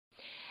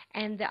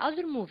And the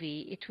other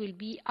movie, it will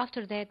be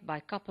after that by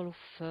a couple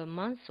of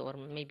months or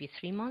maybe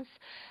 3 months,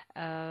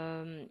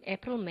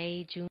 April,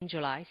 May, June,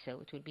 July, so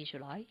it will be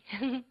July.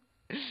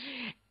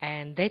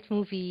 And that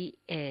movie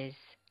is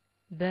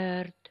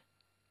Bird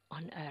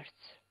on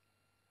Earth.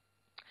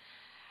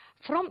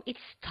 From its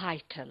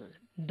title,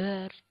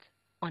 Bird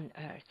on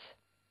Earth,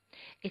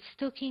 it's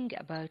talking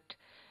about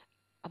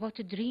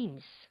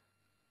dreams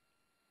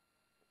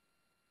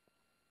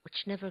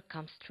which never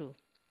comes true,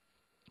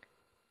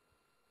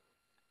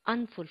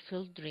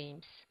 unfulfilled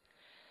dreams.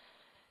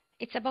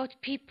 It's about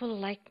people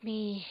like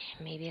me,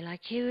 maybe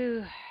like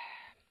you,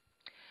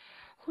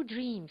 who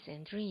dreams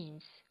and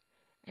dreams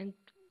and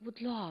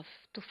would love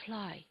to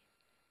fly,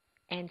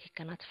 and he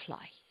cannot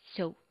fly,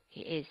 so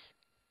he is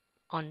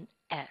on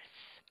Earth.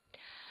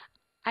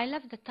 I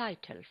love the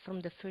title from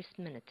the first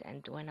minute,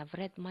 and when I've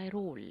read my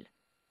role,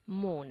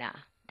 Mona,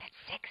 that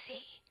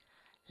sexy,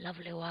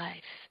 lovely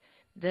wife,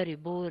 very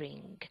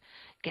boring,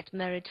 get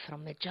married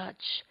from a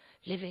judge,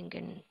 living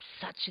in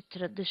such a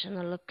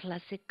traditional,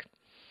 classic,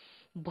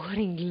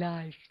 boring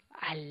life.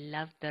 I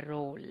love the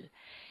role.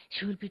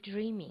 She will be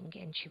dreaming,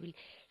 and she will,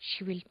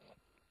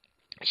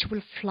 she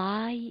will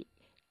fly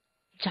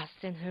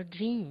just in her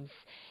dreams,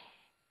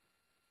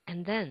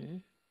 and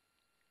then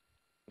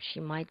she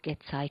might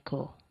get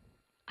psycho.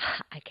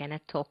 I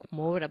cannot talk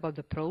more about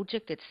the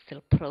project. It's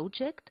still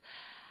project,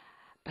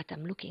 but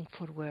I'm looking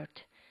forward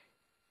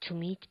to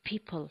meet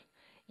people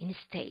in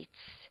States,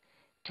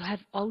 to have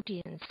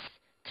audience,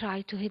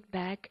 try to hit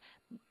back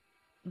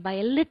by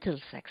a little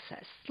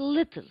success,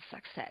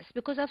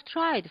 because I've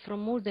tried for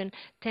more than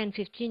 10,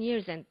 15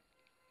 years and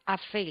I've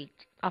failed.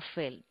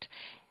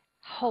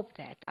 Hope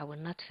that I will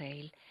not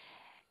fail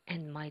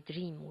and my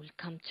dream will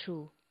come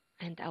true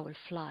and I will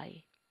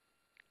fly.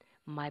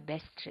 My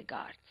best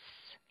regards.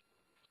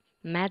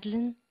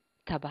 Madeleine,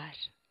 Tabar.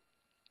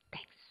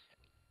 Thanks.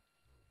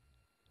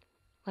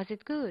 Was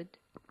it good?